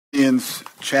Corinthians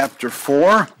chapter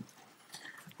 4.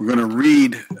 We're going to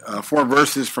read 4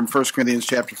 verses from 1 Corinthians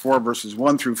chapter 4, verses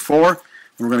 1 through 4. And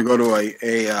we're going to go to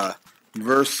a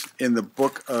verse in the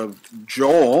book of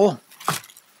Joel,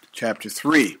 chapter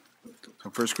 3. So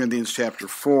 1 Corinthians chapter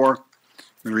 4, we're going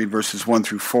to read verses 1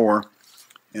 through 4.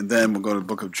 And then we'll go to the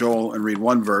book of Joel and read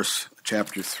one verse,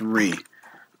 chapter 3.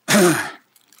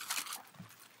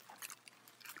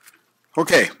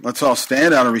 Okay, let's all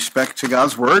stand out of respect to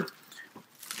God's word.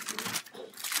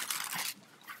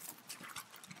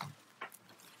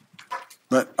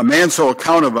 Let a man so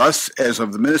account of us as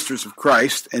of the ministers of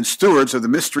Christ and stewards of the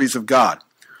mysteries of God.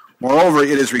 Moreover,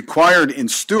 it is required in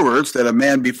stewards that a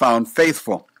man be found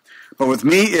faithful. But with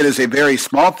me it is a very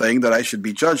small thing that I should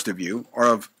be judged of you, or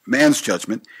of man's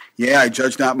judgment. Yea, I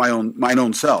judge not mine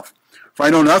own self. For I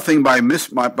know nothing by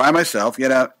myself,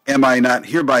 yet am I not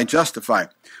hereby justified.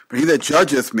 For he that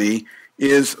judgeth me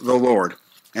is the Lord.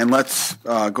 And let's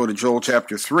go to Joel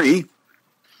chapter 3.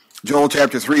 Joel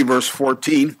chapter 3, verse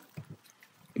 14.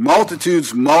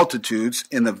 Multitudes, multitudes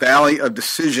in the valley of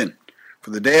decision.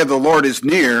 For the day of the Lord is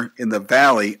near in the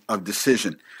valley of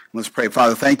decision. Let's pray.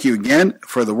 Father, thank you again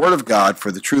for the word of God, for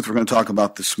the truth we're going to talk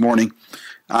about this morning.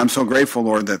 I'm so grateful,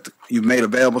 Lord, that you've made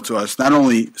available to us not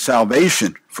only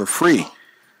salvation for free,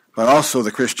 but also the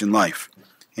Christian life.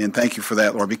 And thank you for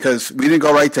that, Lord, because we didn't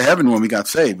go right to heaven when we got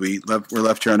saved. We're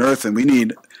left here on earth, and we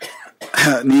need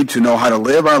to know how to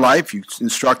live our life. You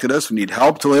instructed us. We need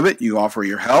help to live it. You offer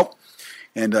your help.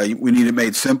 And we need it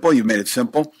made simple. You've made it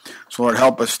simple. So, Lord,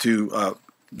 help us to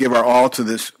give our all to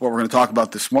this, what we're going to talk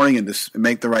about this morning, and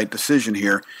make the right decision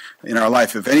here in our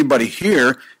life. If anybody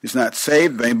here is not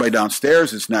saved, if anybody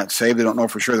downstairs is not saved, they don't know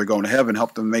for sure they're going to heaven,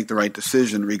 help them make the right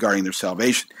decision regarding their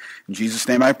salvation. In Jesus'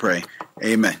 name I pray.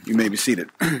 Amen. You may be seated.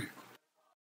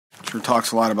 Sure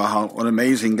talks a lot about what an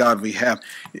amazing God we have.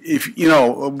 If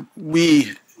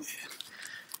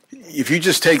you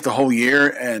just take the whole year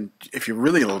and if you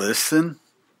really listen,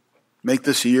 make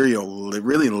this a year you'll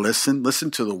really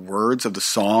listen to the words of the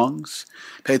songs,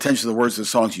 pay attention to the words of the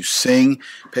songs you sing,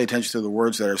 pay attention to the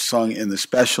words that are sung in the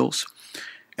specials,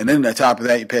 and then on top of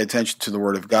that you pay attention to the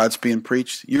word of God's being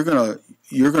preached. You're gonna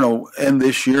end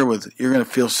this year you're gonna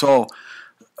feel so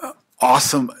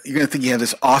awesome. You're gonna think you have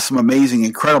this awesome, amazing,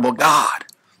 incredible God,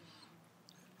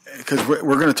 because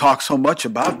we're going to talk so much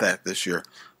about that this year,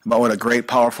 about what a great,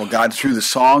 powerful God, through the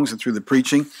songs and through the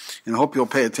preaching. And I hope you'll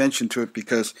pay attention to it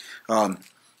because, the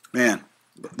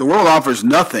world offers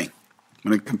nothing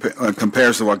when it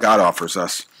compares to what God offers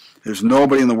us. There's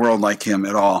nobody in the world like him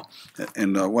at all.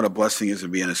 And what a blessing it is to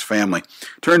be in his family.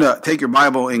 Take your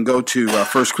Bible and go to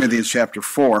 1 Corinthians chapter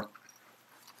 4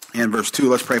 and verse 2.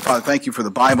 Let's pray. Father, thank you for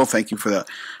the Bible. Thank you for the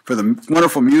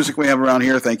wonderful music we have around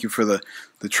here. Thank you for the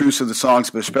truths of the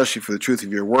songs, but especially for the truth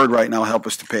of your word right now. Help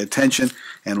us to pay attention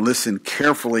and listen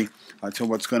carefully to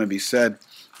what's going to be said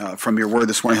from your word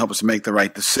this morning. Help us to make the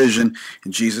right decision.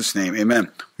 In Jesus' name, amen.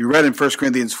 We read in 1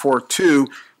 Corinthians 4:2,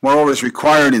 moreover, it is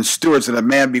required in stewards that a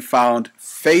man be found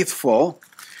faithful.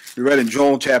 We read in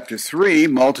Joel chapter 3,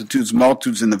 multitudes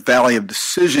in the valley of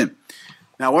decision.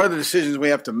 Now, one of the decisions we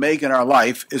have to make in our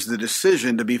life is the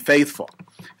decision to be faithful.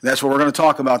 And that's what we're going to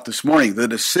talk about this morning, the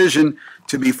decision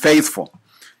to be faithful.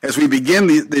 As we begin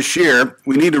this year,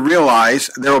 we need to realize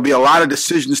there will be a lot of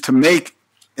decisions to make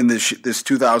in this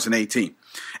 2018.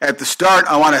 At the start,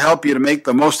 I want to help you to make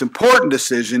the most important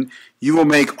decision you will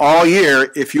make all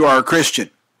year if you are a Christian.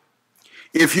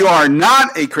 If you are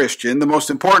not a Christian, the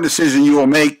most important decision you will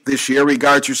make this year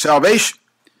regards your salvation.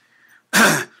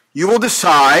 You will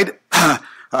decide,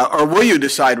 or will you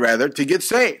decide rather, to get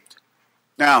saved.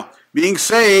 Now, being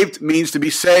saved means to be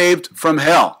saved from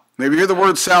hell. Maybe you hear the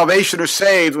word salvation or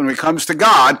saved when it comes to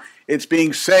God. It's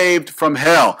being saved from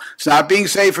hell. It's not being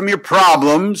saved from your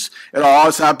problems at all.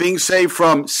 It's not being saved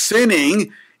from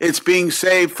sinning. It's being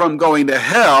saved from going to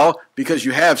hell because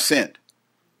you have sinned.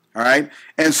 All right?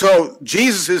 And so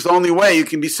Jesus is the only way you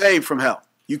can be saved from hell.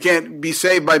 You can't be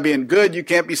saved by being good. You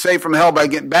can't be saved from hell by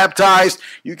getting baptized.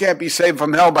 You can't be saved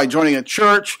from hell by joining a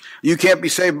church. You can't be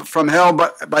saved from hell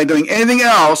by doing anything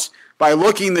else by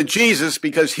looking to Jesus,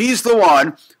 because he's the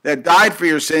one that died for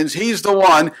your sins. He's the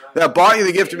one that bought you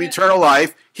the gift of eternal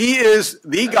life. He is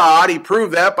the God. He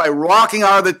proved that by walking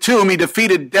out of the tomb. He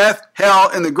defeated death, hell,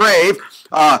 and the grave.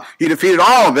 He defeated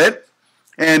all of it.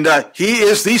 And he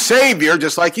is the Savior,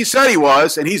 just like he said he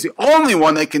was, and he's the only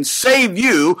one that can save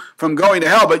you from going to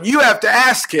hell. But you have to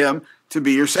ask him to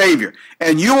be your Savior.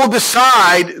 And you will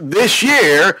decide this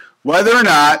year whether or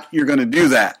not you're going to do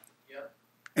that. Yep.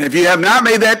 And if you have not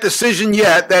made that decision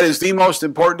yet, that is the most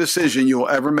important decision you will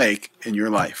ever make in your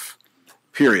life.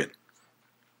 Period.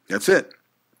 That's it.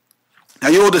 Now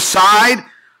you will decide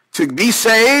to be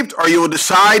saved, or you will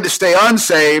decide to stay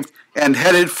unsaved and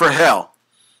headed for hell.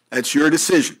 That's your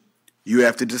decision. You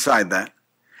have to decide that.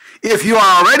 If you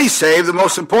are already saved, the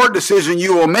most important decision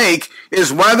you will make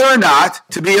is whether or not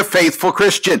to be a faithful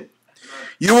Christian.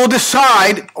 You will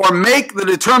decide or make the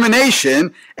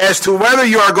determination as to whether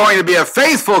you are going to be a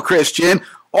faithful Christian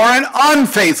or an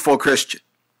unfaithful Christian.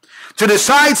 To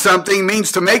decide something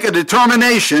means to make a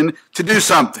determination to do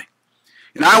something.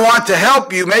 And I want to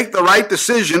help you make the right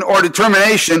decision or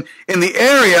determination in the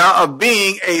area of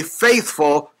being a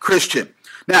faithful Christian.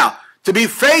 Now, to be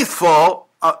faithful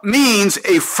means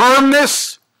a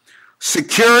firmness,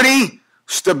 security,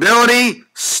 stability,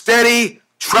 steady,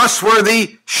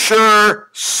 trustworthy, sure,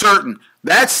 certain.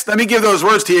 Let me give those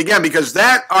words to you again, because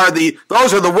those are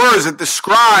the words that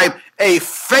describe a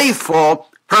faithful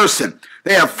person.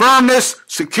 They have firmness,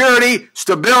 security,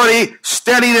 stability,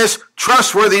 steadiness,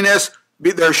 trustworthiness.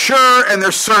 They're sure and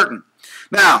they're certain.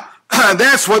 Now,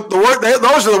 those are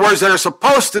the words that are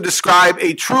supposed to describe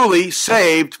a truly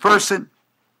saved person.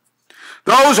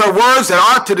 Those are words that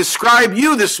ought to describe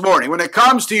you this morning. When it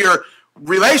comes to your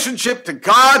relationship to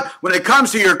God, when it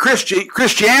comes to your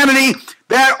Christianity,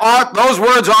 those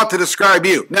words ought to describe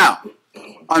you. Now,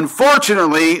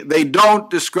 unfortunately, they don't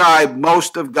describe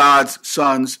most of God's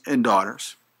sons and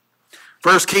daughters.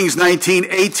 1 Kings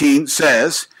 19:18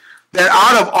 says that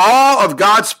out of all of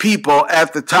God's people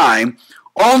at the time,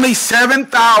 only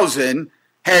 7,000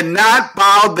 had not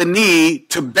bowed the knee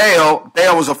to Baal.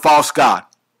 Baal was a false god.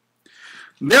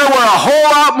 There were a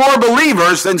whole lot more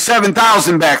believers than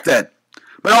 7,000 back then.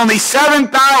 But only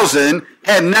 7,000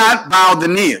 had not bowed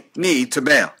the knee to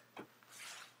Baal.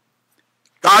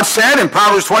 God said in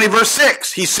Proverbs 20 verse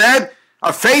 6, he said,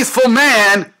 a faithful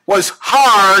man was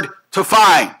hard to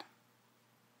find.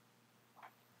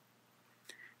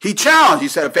 He challenged, he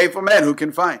said, a faithful man who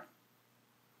can find?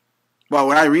 Well,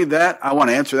 when I read that, I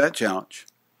want to answer that challenge.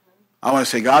 I want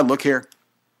to say, God, look here.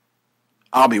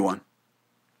 I'll be one.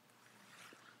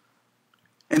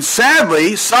 And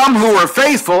sadly, some who were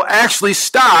faithful actually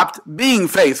stopped being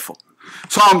faithful.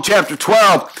 Psalm chapter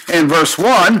 12 and verse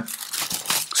 1.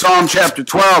 Psalm chapter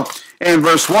 12 and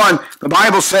verse 1. The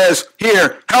Bible says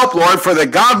here, help, Lord, for the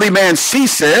godly man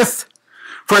ceaseth,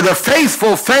 for the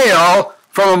faithful fail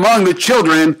from among the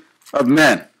children of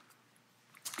men.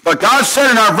 But God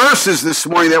said in our verses this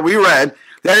morning that we read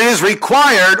that it is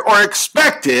required or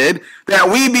expected that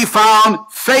we be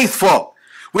found faithful.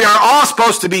 We are all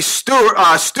supposed to be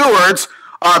stewards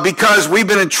because we've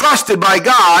been entrusted by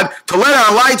God to let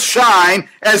our light shine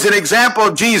as an example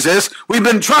of Jesus. We've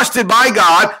been trusted by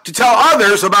God to tell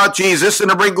others about Jesus and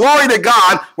to bring glory to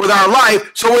God with our life.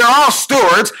 So we're all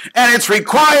stewards, and it's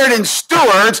required in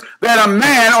stewards that a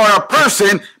man or a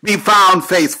person be found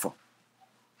faithful.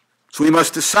 So we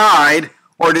must decide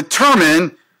or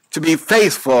determine to be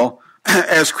faithful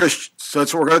as Christians. So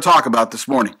that's what we're going to talk about this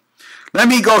morning. Let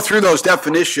me go through those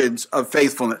definitions of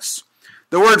faithfulness.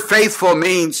 The word faithful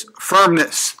means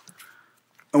firmness.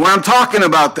 And what I'm talking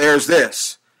about there is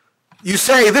this. You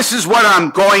say, this is what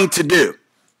I'm going to do,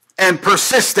 and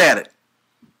persist at it.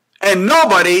 And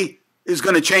nobody is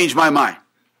going to change my mind.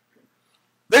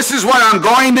 This is what I'm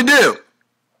going to do.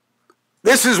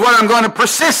 This is what I'm going to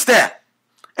persist at.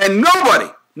 And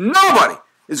nobody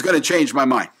is going to change my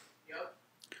mind. Yep.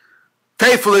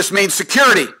 Faithfulness means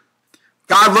security.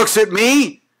 God looks at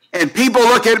me, and people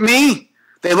look at me.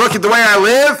 They look at the way I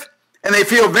live, and they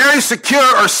feel very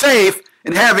secure or safe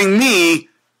in having me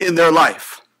in their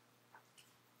life.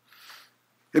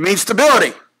 It means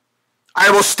stability. I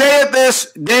will stay at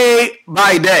this day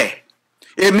by day.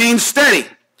 It means steady.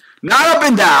 Not up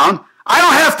and down. I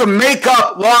don't have to make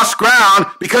up lost ground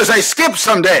because I skip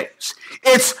some days.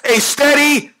 It's a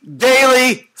steady,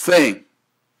 daily thing.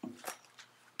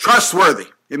 Trustworthy.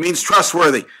 It means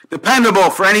trustworthy. Dependable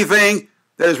for anything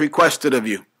that is requested of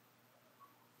you.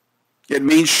 It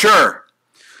means sure.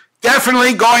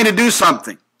 Definitely going to do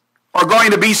something or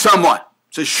going to be someone.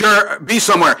 It's a sure, be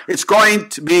somewhere. It's going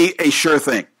to be a sure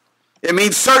thing. It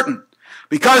means certain.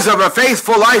 Because of a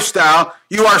faithful lifestyle,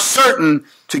 you are certain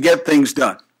to get things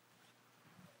done.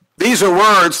 These are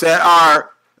words that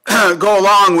go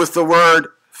along with the word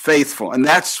faithful. And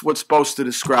that's what's supposed to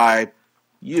describe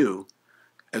you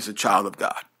as a child of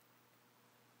God.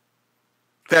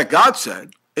 In fact, God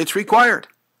said it's required.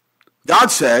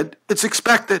 God said it's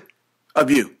expected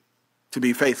of you to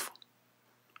be faithful.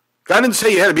 God didn't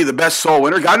say you had to be the best soul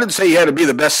winner. God didn't say you had to be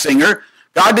the best singer.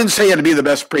 God didn't say you had to be the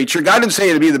best preacher. God didn't say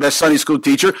you had to be the best Sunday school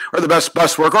teacher or the best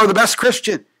bus worker or the best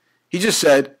Christian. He just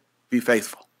said, be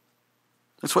faithful.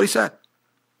 That's what he said.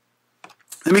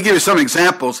 Let me give you some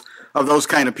examples of those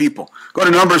kind of people. Go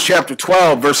to Numbers chapter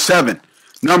 12, verse 7.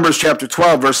 Numbers chapter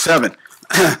 12, verse 7.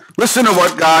 Listen to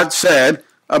what God said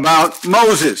about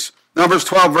Moses. Numbers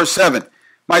 12, verse 7.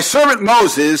 My servant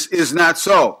Moses is not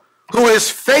so, who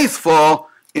is faithful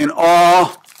in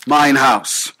all mine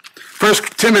house. 1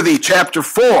 Timothy chapter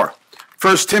 4.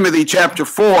 1 Timothy chapter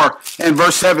 4 and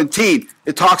verse 17.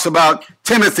 It talks about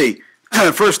Timothy.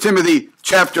 1 Timothy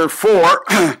chapter 4.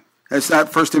 That's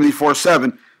not 1 Timothy 4,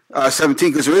 17,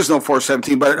 because there is no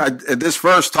 4:17, but this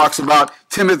verse talks about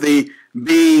Timothy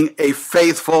being a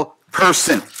faithful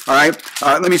person. All right?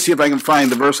 Let me see if I can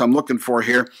find the verse I'm looking for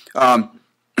here.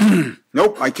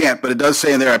 Nope, I can't, but it does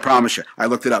say in there, I promise you. I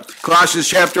looked it up. Colossians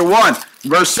chapter 1,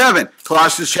 verse 7.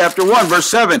 Colossians chapter 1, verse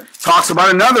 7 talks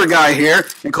about another guy here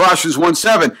in Colossians 1,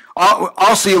 7.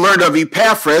 Also you learned of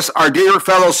Epaphras, our dear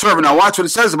fellow servant. Now watch what it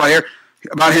says about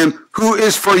him, who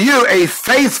is for you a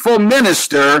faithful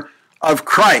minister of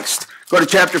Christ. Go to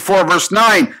chapter 4, verse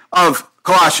 9 of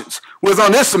Colossians. With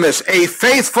Onesimus, a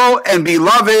faithful and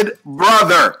beloved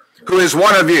brother, who is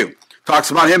one of you.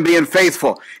 Talks about him being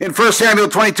faithful. In 1 Samuel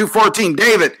 22:14,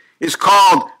 David is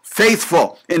called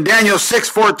faithful. In Daniel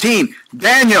 6:14,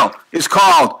 Daniel is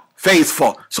called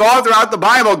faithful. So all throughout the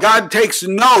Bible, God takes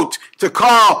note to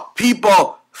call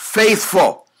people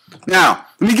faithful. Now,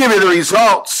 let me give you the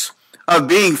results of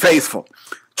being faithful.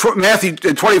 Matthew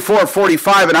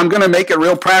 24:45, and I'm going to make it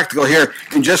real practical here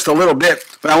in just a little bit,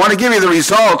 but I want to give you the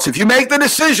results. If you make the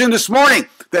decision this morning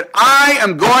that I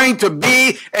am going to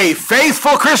be a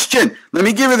faithful Christian, let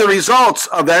me give you the results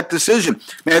of that decision.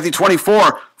 Matthew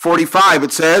 24:45,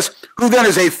 it says, who then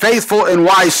is a faithful and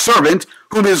wise servant,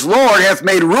 whom his Lord hath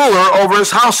made ruler over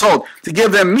his household, to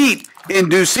give them meat in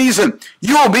due season.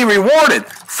 You will be rewarded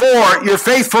for your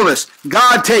faithfulness.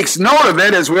 God takes note of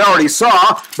it, as we already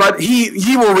saw, but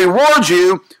he will reward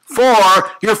you for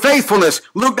your faithfulness.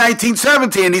 Luke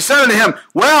 19:17, and he said unto him,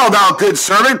 well, thou good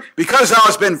servant, because thou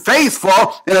hast been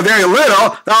faithful in a very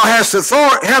little, thou hast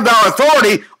have thou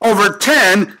authority over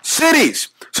 10 cities.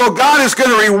 So God is going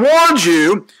to reward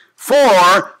you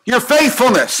for your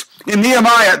faithfulness. In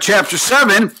Nehemiah chapter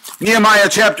 7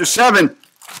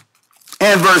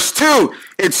 and verse 2,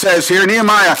 it says here,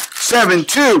 Nehemiah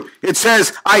 7:2, it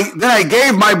says, Then I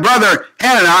gave my brother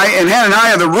Hanani, and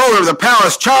Hananiah the ruler of the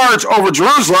palace, charge over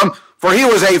Jerusalem, for he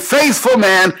was a faithful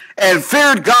man and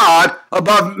feared God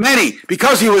above many.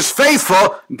 Because he was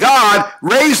faithful, God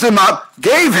raised him up,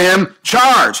 gave him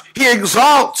charge. He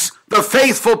exalts the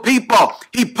faithful people.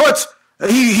 He points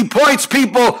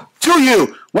people to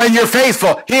you when you're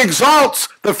faithful. He exalts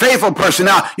the faithful person.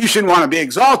 Now, you shouldn't want to be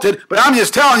exalted, but I'm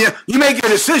just telling you, you make your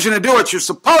decision to do what you're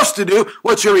supposed to do,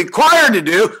 what you're required to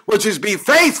do, which is be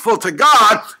faithful to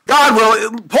God. God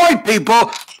will point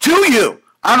people to you.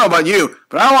 I don't know about you,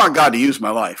 but I want God to use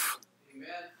my life. Amen.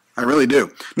 I really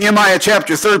do. Nehemiah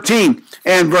chapter 13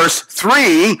 and verse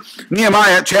 3.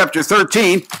 Nehemiah chapter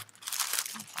 13.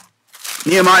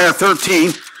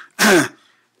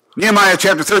 Nehemiah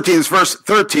chapter 13 is verse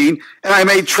 13. And I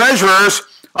made treasurers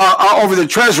over the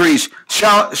treasuries,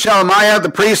 Shelemiah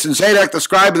the priest, and Zadok the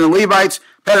scribe, and the Levites,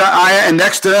 Pedaiah, and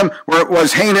next to them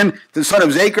was Hanan, the son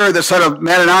of Zachar, the son of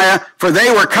Mattaniah, for they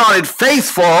were counted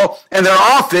faithful, and their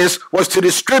office was to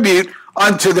distribute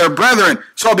unto their brethren.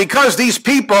 So because these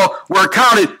people were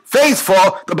counted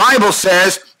faithful, the Bible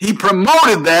says he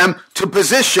promoted them to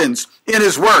positions in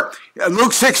his work.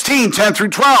 Luke 16:10 through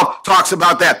 12 talks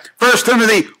about that. 1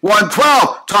 Timothy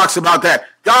 1:12 talks about that.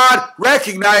 God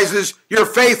recognizes your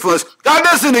faithfulness. God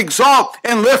doesn't exalt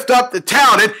and lift up the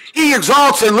talented. He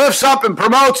exalts and lifts up and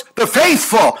promotes the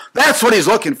faithful. That's what he's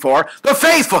looking for. The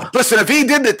faithful. Listen, if he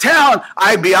did the talent,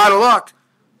 I'd be out of luck.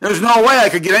 There's no way I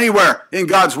could get anywhere in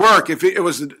God's work if it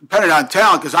was dependent on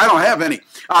talent, because I don't have any.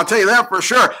 I'll tell you that for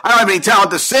sure. I don't have any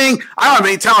talent to sing. I don't have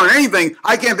any talent in anything.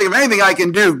 I can't think of anything I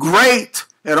can do great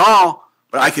at all,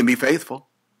 but I can be faithful.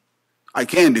 I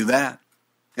can do that.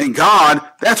 And God,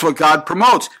 that's what God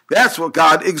promotes. That's what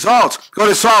God exalts. Go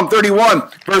to Psalm 31,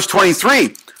 verse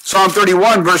 23. Psalm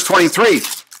 31, verse 23.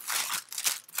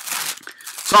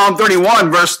 Psalm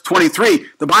 31, verse 23.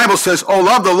 The Bible says, O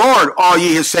love the Lord, all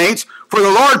ye his saints, for the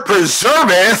Lord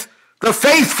preserveth the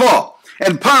faithful,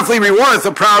 and plentifully rewardeth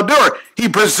the proud doer. He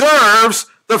preserves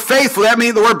the faithful. That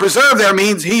means the word preserve there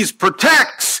means he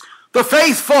protects the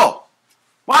faithful.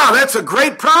 Wow, that's a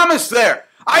great promise there.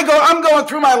 I'm going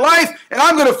through my life, and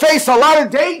I'm going to face a lot of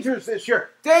dangers this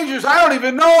year. Dangers I don't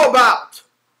even know about.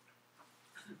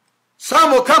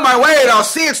 Some will come my way, and I'll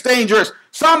see it's dangerous.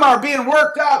 Some are being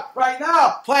worked out right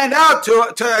now, planned out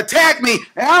to attack me,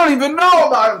 and I don't even know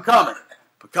about them coming.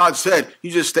 But God said, you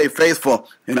just stay faithful,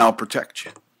 and I'll protect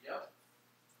you. Yep.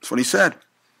 That's what he said.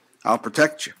 I'll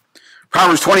protect you.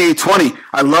 Proverbs 28:20.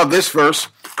 I love this verse.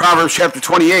 Proverbs chapter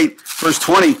 28, verse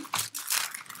 20.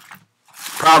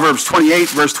 Proverbs 28,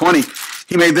 verse 20.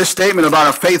 He made this statement about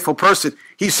a faithful person.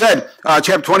 He said,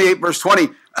 chapter 28, verse 20,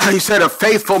 he said, a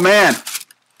faithful man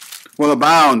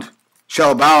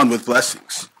shall abound with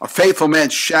blessings. A faithful man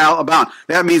shall abound.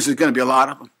 That means there's going to be a lot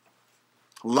of them.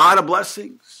 A lot of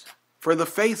blessings for the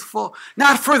faithful.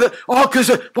 Not for the,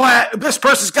 because, boy, this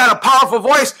person's got a powerful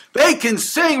voice. They can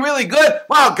sing really good.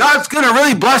 Wow, God's going to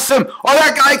really bless them. Oh,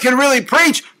 that guy can really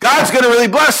preach. God's going to really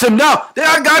bless him. No,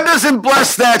 God doesn't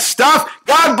bless that stuff.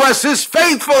 God blesses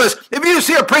faithfulness. If you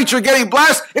see a preacher getting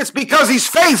blessed, it's because he's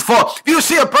faithful. If you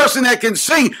see a person that can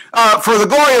sing for the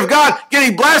glory of God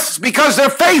getting blessed, it's because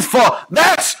they're faithful.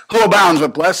 That's who abounds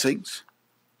with blessings.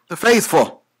 The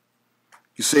faithful.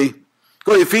 You see?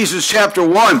 Go to Ephesians chapter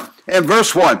 1 and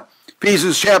verse 1.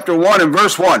 Ephesians chapter 1 and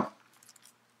verse 1.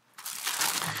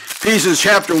 Ephesians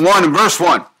chapter 1 and verse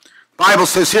 1. The Bible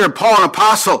says here, Paul, an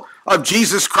apostle of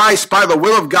Jesus Christ by the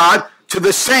will of God, to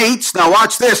the saints, now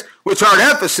watch this, which are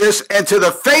at Ephesus, and to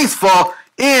the faithful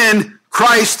in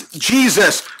Christ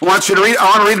Jesus. I want to read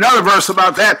another verse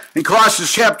about that in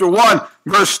Colossians chapter 1,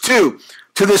 verse 2.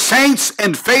 To the saints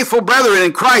and faithful brethren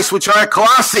in Christ, which are at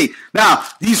Colossae. Now,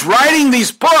 he's writing these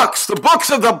books, the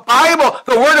books of the Bible,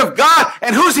 the Word of God.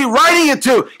 And who's he writing it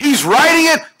to? He's writing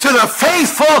it to the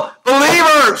faithful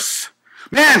believers.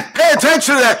 Man, pay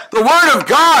attention to that. The Word of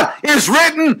God is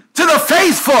written to the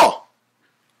faithful.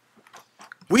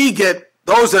 We get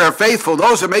those that are faithful,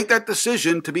 those that make that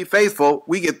decision to be faithful,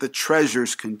 we get the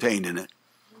treasures contained in it.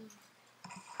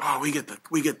 Oh, we get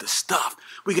the stuff.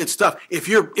 We get stuff. If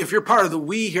you're part of the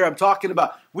we here I'm talking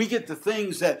about, we get the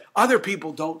things that other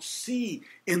people don't see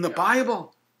in the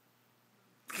Bible.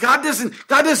 God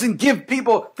doesn't give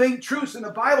people truths in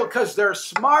the Bible because they're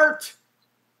smart.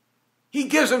 He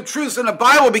gives them truths in the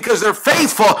Bible because they're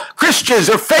faithful Christians.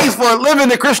 They're faithful at living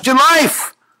the Christian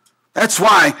life. That's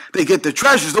why they get the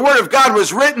treasures. The Word of God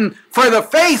was written for the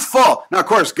faithful. Now, of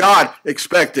course, God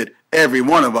expected every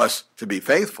one of us to be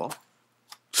faithful.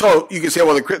 So you can say,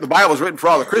 well, the Bible is written for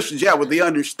all the Christians. Yeah, with the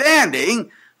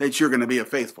understanding that you're going to be a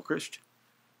faithful Christian.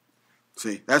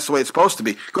 See, that's the way it's supposed to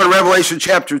be. Go to Revelation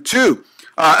chapter 2.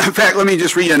 In fact, let me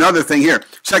just read another thing here.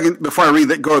 Before I read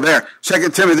that, go there. 2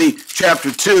 Timothy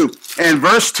chapter 2 and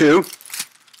verse 2.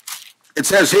 It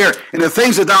says here, and the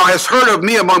things that thou hast heard of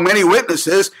me among many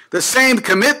witnesses, the same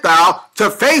commit thou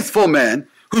to faithful men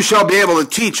who shall be able to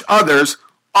teach others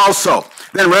also.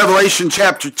 Then Revelation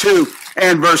chapter 2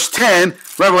 and verse 10,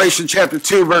 Revelation chapter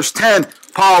 2 verse 10,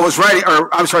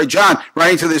 John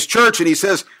writing to this church, and he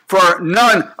says, for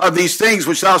none of these things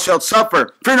which thou shalt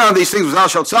suffer,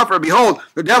 behold,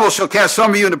 the devil shall cast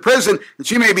some of you into prison, that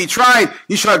ye may be tried,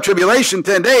 ye shall have tribulation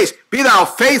 10 days, be thou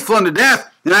faithful unto death,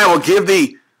 and I will give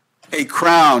thee a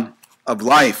crown of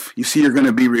life. You see, you're going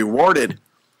to be rewarded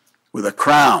with a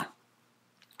crown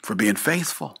for being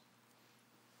faithful.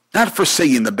 Not for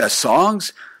singing the best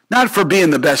songs, not for being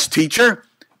the best teacher.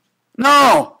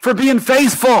 No, for being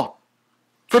faithful.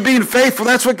 For being faithful.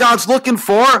 That's what God's looking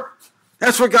for.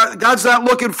 That's what God's not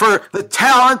looking for the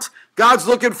talent. God's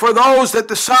looking for those that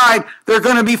decide they're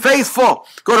going to be faithful.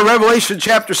 Go to Revelation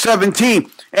chapter 17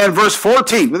 and verse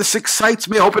 14. Well, this excites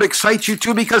me. I hope it excites you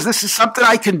too, because this is something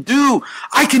I can do.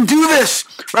 I can do this.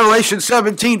 Revelation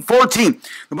 17:14.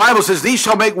 The Bible says, these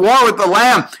shall make war with the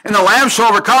Lamb, and the Lamb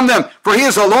shall overcome them. For he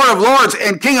is the Lord of lords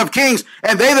and King of kings,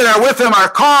 and they that are with him are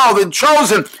called and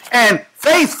chosen and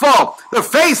faithful. The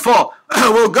faithful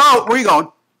will go. Where are you going?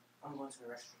 I'm going to the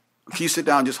restroom. Can you sit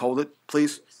down and just hold it,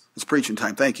 please? It's preaching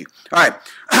time. Thank you. All right.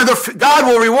 God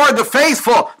will reward the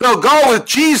faithful. They'll go with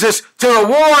Jesus to the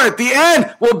war at the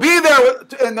end. We'll be there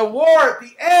in the war at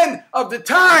the end of the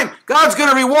time. God's going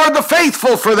to reward the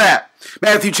faithful for that.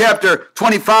 Matthew chapter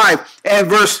 25 and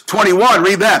verse 21.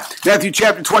 Read that. Matthew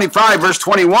chapter 25, verse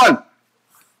 21.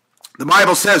 The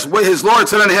Bible says, his Lord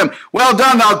said unto him, well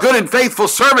done, thou good and faithful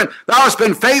servant. Thou hast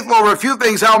been faithful over a few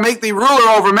things. I will make thee ruler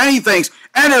over many things.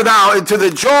 Enter thou into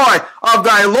the joy of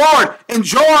thy Lord.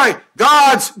 Enjoy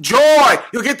God's joy.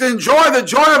 You'll get to enjoy the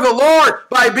joy of the Lord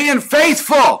by being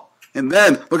faithful. And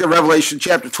then look at Revelation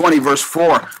chapter 20, verse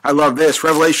 4. I love this.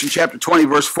 Revelation chapter 20,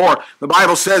 verse 4. The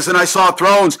Bible says, and I saw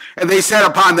thrones, and they sat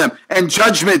upon them, and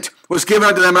judgment was given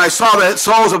unto them. And I saw the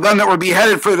souls of them that were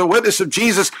beheaded for the witness of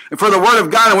Jesus and for the word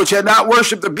of God, and which had not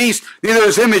worshipped the beast, neither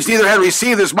his image, neither had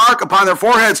received his mark upon their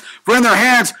foreheads, for in their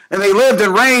hands, and they lived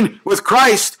and reigned with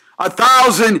Christ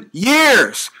 1,000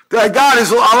 years. That God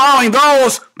is allowing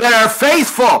those that are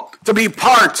faithful to be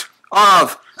part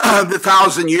of the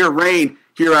 1,000-year reign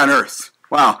here on earth.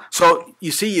 Wow. So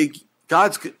you see,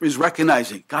 God is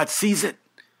recognizing. God sees it.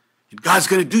 God's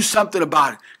going to do something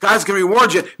about it. God's going to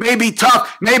reward you. It may be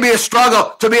tough, maybe a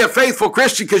struggle to be a faithful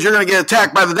Christian because you're going to get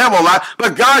attacked by the devil a lot,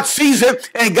 but God sees it,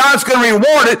 and God's going to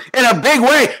reward it in a big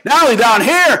way, not only down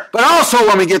here, but also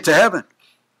when we get to heaven.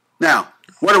 Now,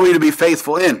 what are we to be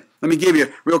faithful in? Let me give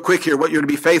you real quick here what you're to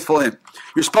be faithful in.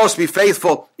 You're supposed to be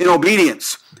faithful in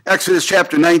obedience. Exodus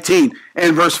chapter 19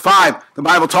 and verse 5, the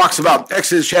Bible talks about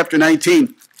Exodus chapter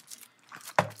 19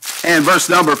 and verse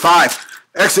number 5.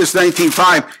 Exodus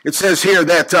 19:5, it says here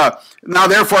that, now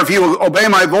therefore, if you will obey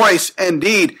my voice and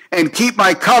deed and keep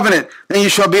my covenant, then you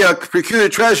shall be a peculiar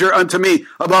treasure unto me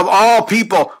above all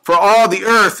people, for all the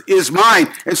earth is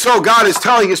mine. And so God is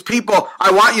telling his people,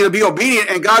 I want you to be obedient.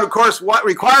 And God, of course, what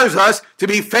requires us to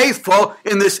be faithful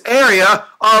in this area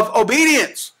of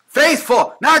obedience.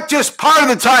 Faithful, not just part of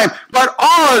the time, but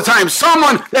all of the time.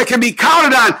 Someone that can be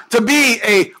counted on to be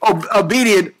an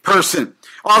obedient person.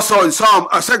 Also in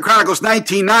 2 Chronicles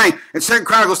 19:9 and 2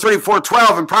 Chronicles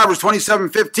 34:12 and Proverbs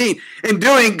 27:15, in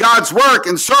doing God's work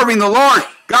and serving the Lord,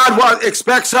 God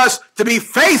expects us to be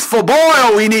faithful.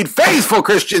 Boy, we need faithful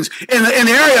Christians in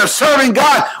the area of serving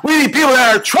God. We need people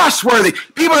that are trustworthy,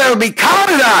 people that will be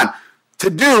counted on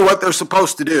to do what they're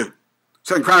supposed to do.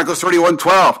 2 Chronicles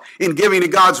 31:12, in giving to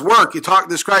God's work,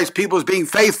 describes people as being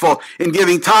faithful in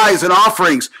giving tithes and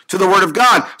offerings to the Word of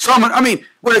God.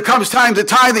 When it comes time to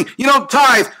tithing, you don't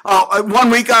tithe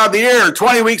 1 week out of the year,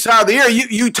 20 weeks out of the year.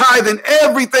 You tithe in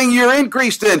everything you're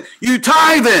increased in. You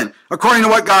tithe in, according to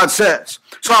what God says.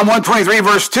 Psalm 123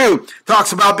 verse 2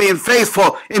 talks about being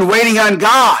faithful in waiting on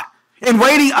God. In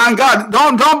waiting on God.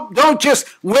 Don't just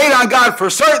wait on God for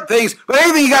certain things, but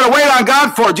anything you got to wait on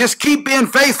God for, just keep being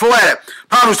faithful at it.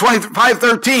 Proverbs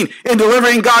 25:13, in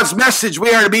delivering God's message,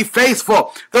 we are to be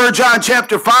faithful. 3 John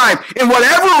chapter 5, in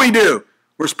whatever we do,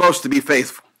 we're supposed to be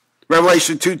faithful.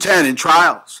 Revelation 2:10, in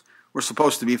trials, we're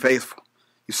supposed to be faithful.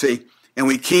 You see, and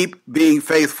we keep being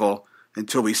faithful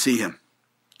until we see him.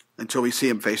 Until we see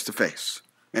him face to face.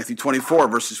 Matthew 24,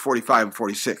 verses 45 and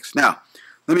 46. Now,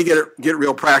 let me get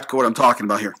real practical what I'm talking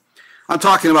about here. I'm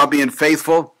talking about being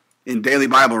faithful in daily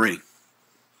Bible reading.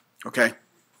 Okay?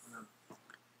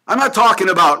 I'm not talking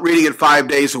about reading it 5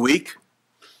 days a week.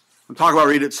 I'm talking about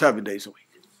reading it 7 days a week.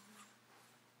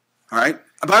 All right?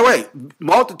 And by the way,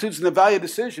 multitudes in the value of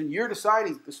decision, you're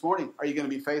deciding this morning, are you going to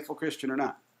be a faithful Christian or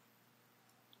not?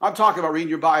 I'm talking about reading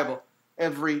your Bible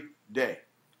every day.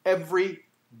 Every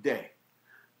day.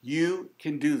 You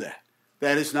can do that.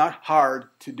 That is not hard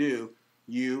to do.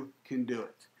 You can do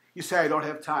it. You say, I don't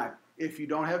have time. If you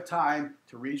don't have time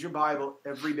to read your Bible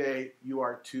every day, you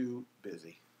are too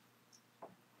busy.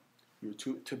 You're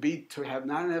to have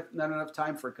not enough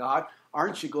time for God.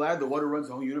 Aren't you glad the one who runs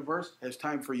the whole universe has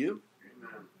time for you?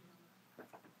 Amen.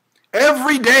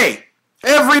 Every day.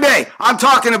 Every day. I'm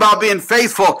talking about being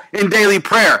faithful in daily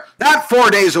prayer. Not 4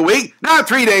 days a week, not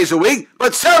 3 days a week,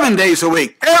 but 7 days a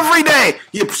week. Every day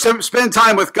you spend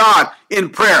time with God in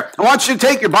prayer. I want you to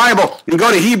take your Bible and go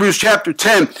to Hebrews chapter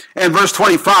 10 and verse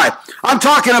 25. I'm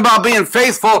talking about being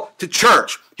faithful to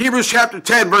church. Hebrews chapter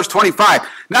 10, verse 25.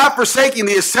 Not forsaking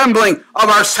the assembling of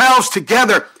ourselves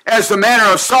together as the manner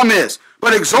of some is,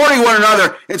 but exhorting one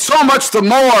another, and so much the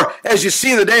more as you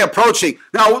see the day approaching.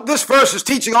 Now, this verse is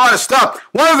teaching a lot of stuff.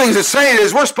 One of the things it's saying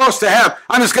is we're supposed to have,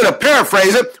 I'm just going to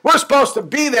paraphrase it, we're supposed to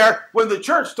be there when the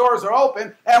church doors are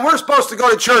open, and we're supposed to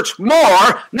go to church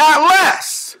more, not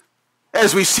less,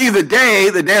 as we see the day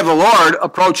of the Lord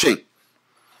approaching.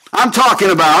 I'm talking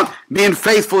about being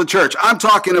faithful to church. I'm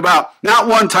talking about not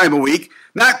 1 time a week,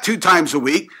 not 2 times a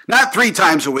week, not 3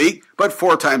 times a week, but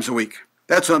 4 times a week.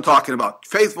 That's what I'm talking about.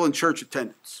 Faithful in church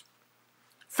attendance.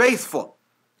 Faithful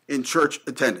in church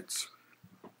attendance.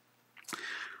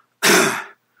 I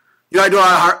do a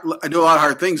lot of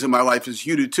hard things in my life, as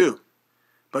you do too.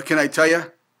 But can I tell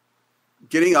you,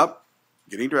 getting up,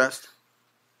 getting dressed,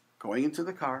 going into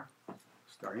the car,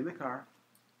 starting the car,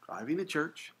 driving to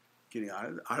church, getting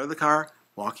out of the car,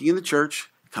 walking in the church,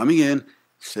 coming in,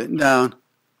 sitting down,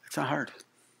 it's not hard.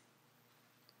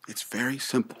 It's very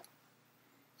simple.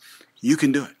 You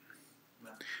can do it.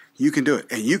 You can do it.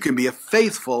 And you can be a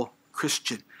faithful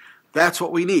Christian. That's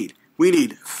what we need. We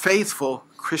need faithful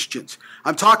Christians.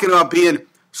 I'm talking about being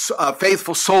a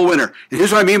faithful soul winner. And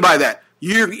here's what I mean by that.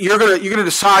 You're going to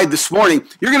decide this morning.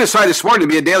 You're going to decide this morning to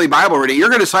be a daily Bible reader. You're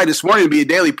going to decide this morning to be a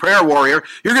daily prayer warrior.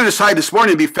 You're going to decide this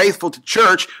morning to be faithful to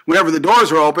church whenever the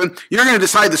doors are open. You're going to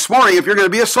decide this morning if you're going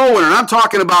to be a soul winner. And I'm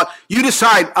talking about you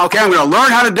decide, okay, I'm going to learn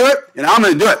how to do it, and I'm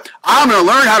going to do it. I'm going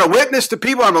to learn how to witness to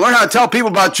people. I'm going to learn how to tell people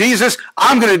about Jesus.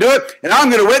 I'm going to do it, and I'm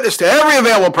going to witness to every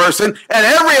available person at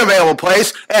every available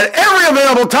place at every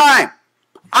available time.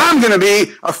 I'm going to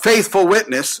be a faithful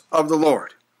witness of the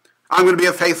Lord. I'm going to be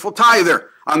a faithful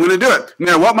tither. I'm going to do it. No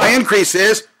matter what my increase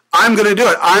is, I'm going to do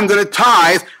it. I'm going to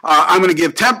tithe. I'm going to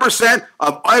give 10%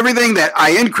 of everything that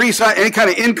I increase, any kind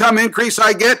of income increase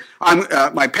I get,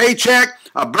 my paycheck,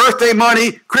 birthday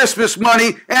money, Christmas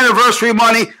money, anniversary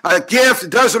money, a gift.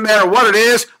 It doesn't matter what it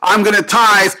is. I'm going to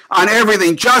tithe on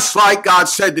everything just like God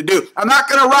said to do. I'm not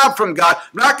going to rob from God.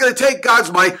 I'm not going to take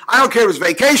God's money. I don't care if it's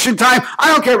vacation time. I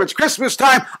don't care if it's Christmas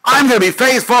time. I'm going to be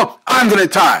faithful. I'm going to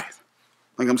tithe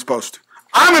like I'm supposed to.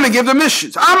 I'm going to give the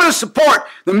missions. I'm going to support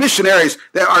the missionaries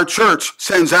that our church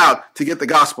sends out to get the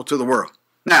gospel to the world.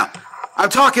 Now, I'm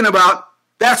talking about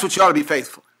that's what you ought to be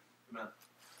faithful. Amen.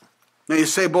 Now you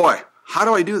say, boy, how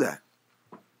do I do that?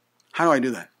 How do I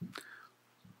do that?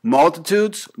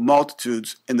 Multitudes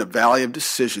in the valley of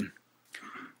decision.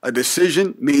 A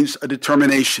decision means a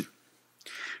determination.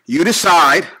 You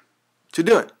decide to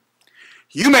do it.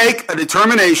 You make a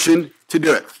determination to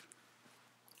do it.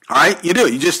 All right, you do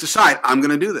it. You just decide, I'm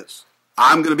going to do this.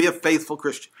 I'm going to be a faithful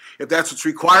Christian. If that's what's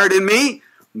required in me,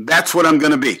 that's what I'm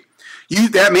going to be.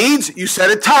 That means you set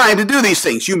a time to do these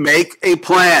things. You make a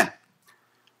plan.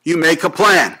 You make a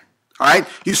plan. All right,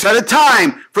 you set a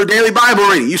time for daily Bible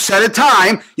reading. You set a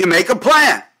time, you make a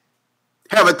plan.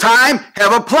 Have a time,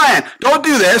 have a plan. Don't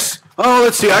do this. Oh,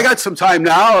 let's see, I got some time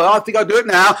now. I think I'll do it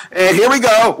now. And here we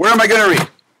go. Where am I going to read?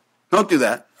 Don't do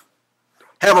that.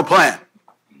 Have a plan.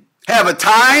 Have a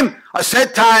time, a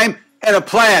set time, and a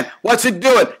plan. What's it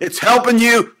doing? It's helping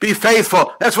you be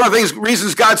faithful. That's one of the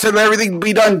reasons God said let everything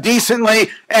be done decently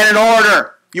and in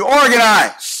order. You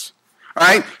organize. All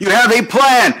right? You have a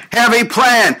plan. Have a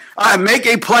plan. Make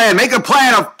a plan. Make a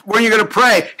plan of when you're going to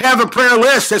pray. Have a prayer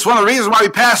list. That's one of the reasons why we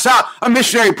pass out a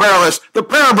missionary prayer list, the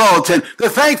prayer bulletin, the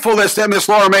thankful list that Miss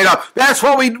Laura made up. That's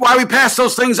why we pass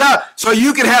those things out, so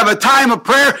you can have a time of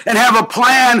prayer and have a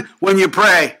plan when you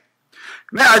pray.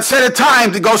 Now, set a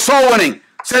time to go soul winning.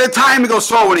 Set a time to go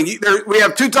soul winning. We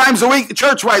have 2 times a week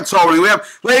church-wide soul winning. We have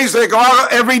ladies that go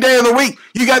out every day of the week.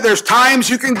 There's times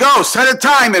you can go. Set a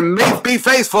time and be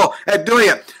faithful at doing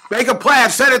it. Make a plan.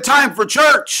 Set a time for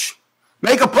church.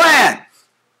 Make a plan.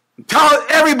 Tell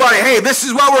everybody, hey, this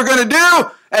is what we're going to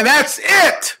do, and that's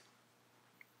it.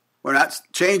 We're not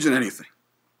changing anything.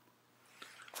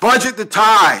 Budget the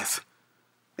tithe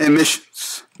and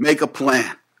missions. Make a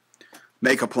plan.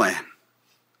 Make a plan.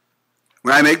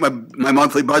 When I make my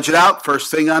monthly budget out, first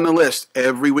thing on the list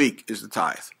every week is the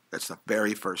tithe. That's the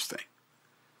very first thing.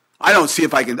 I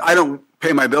don't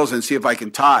pay my bills and see if I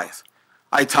can tithe.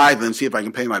 I tithe and see if I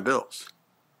can pay my bills.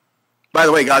 By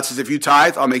the way, God says if you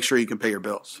tithe, I'll make sure you can pay your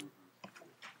bills.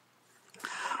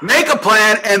 Make a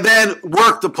plan and then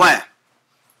work the plan.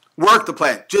 Work the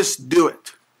plan. Just do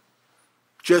it.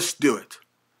 Just do it.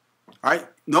 All right?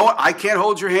 No, I can't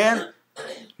hold your hand.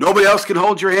 Nobody else can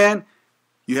hold your hand.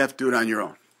 You have to do it on your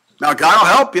own. Now, God will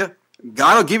help you.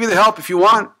 God will give you the help if you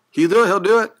want. He'll do it. He'll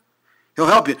do it. He'll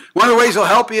help you. One of the ways he'll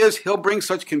help you is he'll bring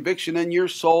such conviction in your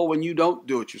soul when you don't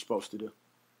do what you're supposed to do.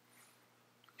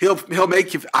 He'll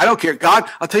make you, I don't care. God,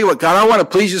 I'll tell you what, God, I want to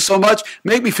please you so much.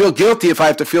 Make me feel guilty if I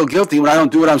have to feel guilty when I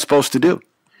don't do what I'm supposed to do.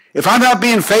 If I'm not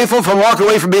being faithful, if I'm walking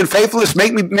away from being faithfulness,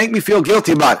 make me feel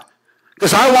guilty about it.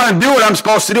 Because I want to do what I'm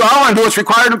supposed to do. I want to do what's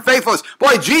required of faithfulness.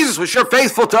 Boy, Jesus was sure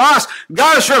faithful to us.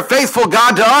 God is sure faithful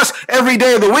God to us every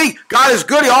day of the week. God is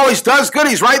good. He always does good.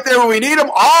 He's right there when we need him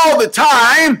all the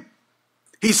time.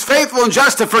 He's faithful and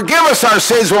just to forgive us our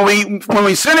sins when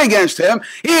we sin against him.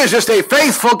 He is just a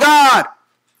faithful God.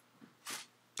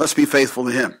 Let's be faithful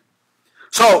to him.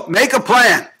 So make a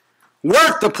plan.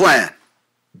 Work the plan.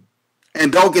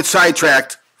 And don't get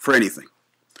sidetracked for anything.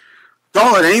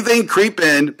 Don't let anything creep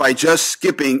in by just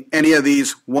skipping any of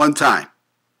these one time.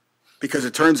 Because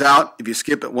it turns out, if you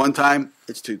skip it one time,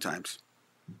 it's 2 times.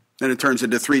 Then it turns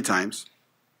into 3 times.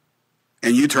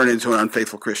 And you turn into an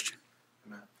unfaithful Christian.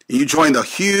 Amen. And you join the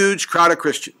huge crowd of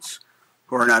Christians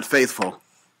who are not faithful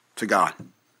to God.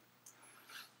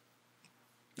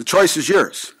 The choice is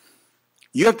yours.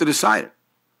 You have to decide it.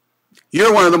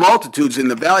 You're one of the multitudes in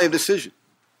the valley of decision.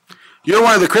 You're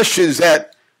one of the Christians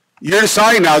that you're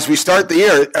deciding now as we start the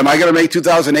year, am I going to make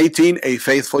 2018 a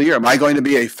faithful year? Am I going to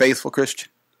be a faithful Christian?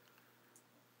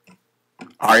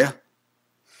 Are you?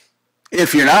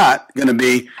 If you're not going to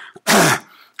be,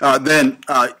 then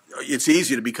it's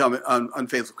easy to become an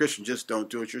unfaithful Christian. Just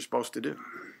don't do what you're supposed to do.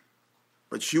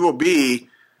 But you will be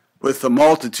with the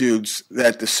multitudes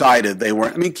that decided they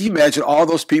weren't. I mean, can you imagine all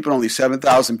those people, only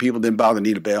 7,000 people didn't bother to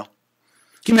need a bail?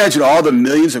 Can you imagine all the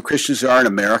millions of Christians there are in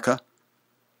America?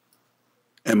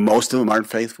 And most of them aren't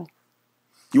faithful?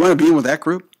 You want to be in with that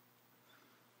group?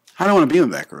 I don't want to be in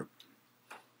that group.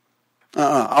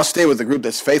 I'll stay with the group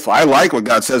that's faithful. I like what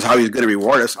God says, how he's going to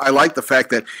reward us. I like the fact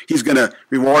that he's going to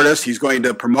reward us. He's going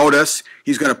to promote us.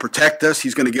 He's going to protect us.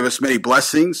 He's going to give us many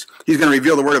blessings. He's going to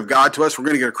reveal the word of God to us. We're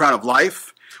going to get a crown of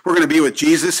life. We're going to be with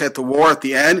Jesus at the war at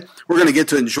the end. We're going to get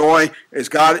to enjoy, as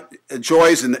God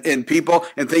enjoys in people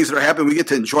and things that are happening, we get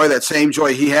to enjoy that same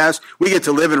joy he has. We get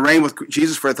to live and reign with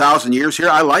Jesus for 1,000 years here.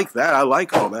 I like that. I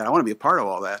like all that. I want to be a part of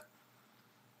all that.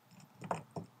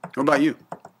 What about you?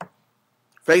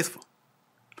 Faithful.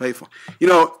 Faithful. You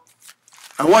know,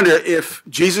 I wonder if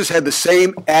Jesus had the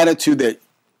same attitude that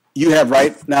you have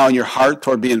right now in your heart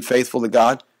toward being faithful to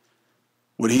God,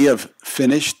 would he have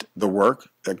finished the work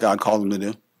that God called him to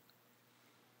do?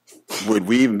 Would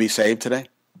we even be saved today?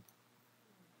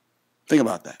 Think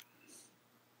about that.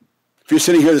 If you're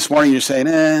sitting here this morning and you're saying,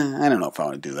 I don't know if I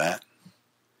want to do that.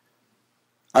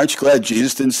 Aren't you glad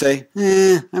Jesus didn't say,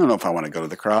 I don't know if I want to go to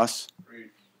the cross.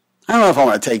 I don't know if I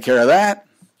want to take care of that.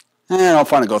 I don't know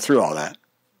if I want to go through all that.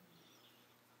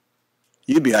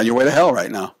 You'd be on your way to hell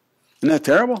right now. Isn't that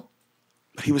terrible?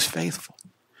 But he was faithful.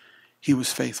 He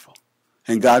was faithful.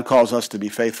 And God calls us to be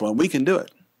faithful, and we can do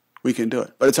it. We can do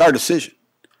it. But it's our decision.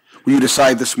 Will you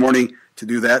decide this morning to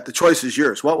do that? The choice is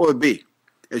yours. What will it be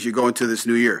as you go into this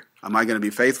new year? Am I going to be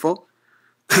faithful?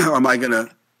 Or am I going to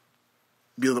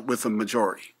be with the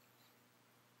majority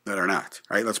that are not?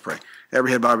 All right, let's pray.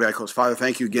 Every head bowed, every eye closed. Father,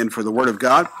 thank you again for the word of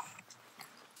God.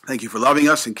 Thank you for loving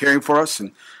us and caring for us,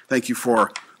 and thank you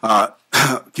for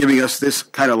giving us this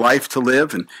kind of life to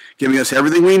live and giving us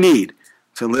everything we need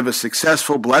to live a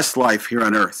successful, blessed life here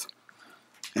on earth.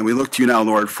 And we look to you now,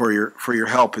 Lord, for your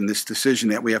help in this decision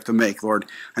that we have to make, Lord.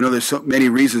 I know there's so many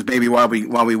reasons maybe why we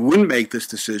wouldn't make this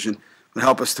decision, but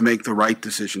help us to make the right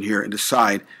decision here and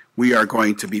decide we are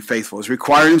going to be faithful. It's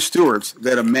required in stewards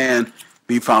that a man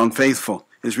be found faithful.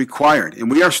 Is required, and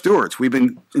we are stewards. We've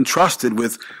been entrusted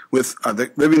with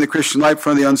living the Christian life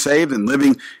for the unsaved and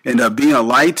living and being a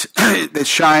light that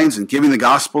shines and giving the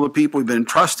gospel to people. We've been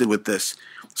entrusted with this,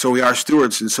 so we are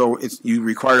stewards, and so you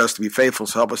required us to be faithful.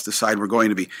 So help us decide we're going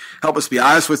to be. Help us be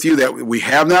honest with you that we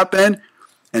have not been,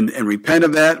 and repent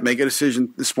of that. Make a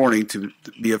decision this morning to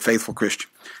be a faithful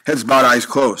Christian. Heads bowed, eyes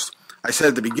closed. I said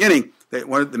at the beginning that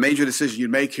one of the major decisions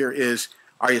you'd make here is,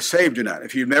 are you saved or not?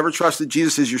 If you've never trusted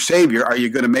Jesus as your Savior, are you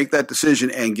going to make that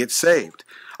decision and get saved?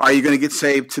 Are you going to get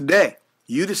saved today?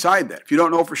 You decide that. If you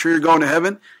don't know for sure you're going to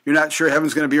heaven, you're not sure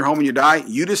heaven's going to be your home when you die,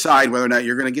 you decide whether or not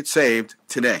you're going to get saved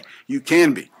today. You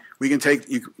can be. We can take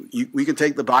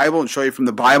the Bible and show you from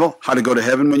the Bible how to go to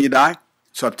heaven when you die.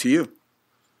 It's up to you.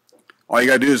 All you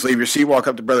got to do is leave your seat, walk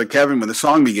up to Brother Kevin when the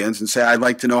song begins and say, I'd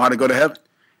like to know how to go to heaven.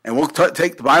 And we'll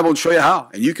take the Bible and show you how.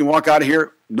 And you can walk out of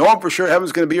here knowing for sure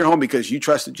heaven's going to be your home because you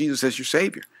trusted Jesus as your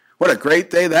Savior. What a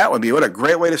great day that would be. What a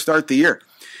great way to start the year.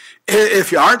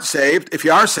 If you are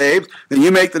saved, then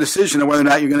you make the decision of whether or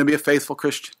not you're going to be a faithful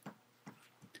Christian.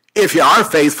 If you are a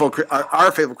faithful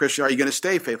Christian, are you going to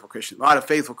stay faithful Christian? A lot of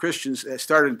faithful Christians that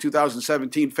started in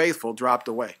 2017 faithful dropped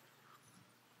away.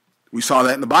 We saw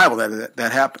that in the Bible,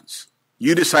 that happens.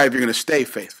 You decide if you're going to stay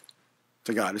faithful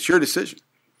to God. It's your decision.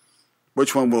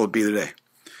 Which one will it be today?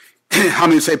 How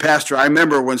many say, Pastor, I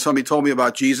remember when somebody told me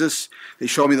about Jesus, they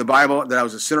showed me the Bible, that I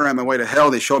was a sinner on my way to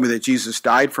hell. They showed me that Jesus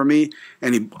died for me,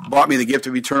 and he bought me the gift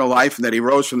of eternal life, and that he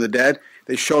rose from the dead.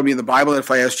 They showed me in the Bible that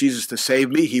if I asked Jesus to save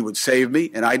me, he would save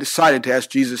me, and I decided to ask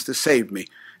Jesus to save me.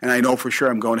 And I know for sure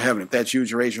I'm going to heaven. If that's you,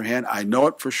 raise your hand. I know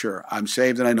it for sure. I'm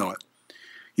saved, and I know it.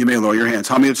 You may lower your hands.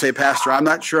 How many would say, Pastor, I'm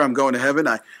not sure I'm going to heaven.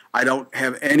 I don't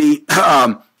have any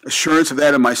assurance of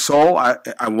that in my soul. I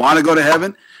want to go to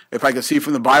heaven. If I could see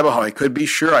from the Bible how I could be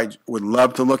sure, I would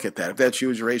love to look at that. If that's you,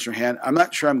 would you raise your hand? I'm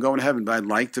not sure I'm going to heaven, but I'd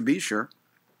like to be sure.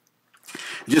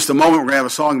 In just a moment, we're going to have a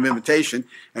song of invitation,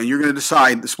 and you're going to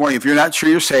decide this morning, if you're not sure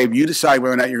you're saved, you decide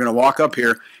whether or not you're going to walk up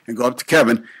here and go up to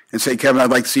Kevin and say, Kevin,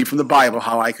 I'd like to see from the Bible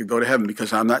how I could go to heaven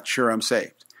because I'm not sure I'm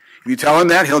saved. If you tell him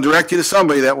that, he'll direct you to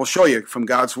somebody that will show you from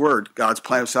God's Word, God's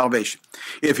plan of salvation.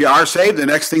 If you are saved, the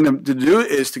next thing to do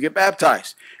is to get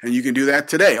baptized. And you can do that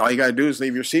today. All you got to do is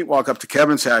leave your seat, walk up to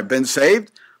Kevin and say, I've been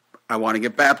saved. I want to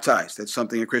get baptized. That's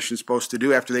something a Christian's supposed to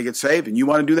do after they get saved. And you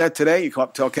want to do that today, you come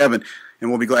up, tell Kevin,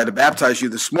 and we'll be glad to baptize you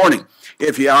this morning.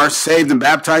 If you are saved and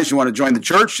baptized, you want to join the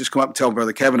church, just come up and tell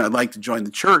Brother Kevin, I'd like to join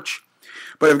the church.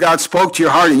 But if God spoke to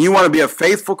your heart and you want to be a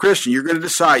faithful Christian, you're going to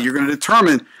decide, you're going to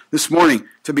determine this morning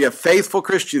to be a faithful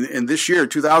Christian in this year,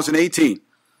 2018.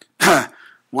 Why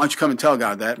don't you come and tell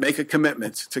God that? Make a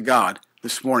commitment to God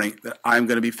this morning that I'm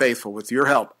going to be faithful. With your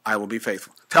help, I will be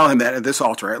faithful. Tell him that at this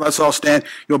altar. Right? Let's all stand.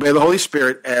 You obey the Holy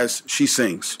Spirit as she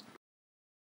sings.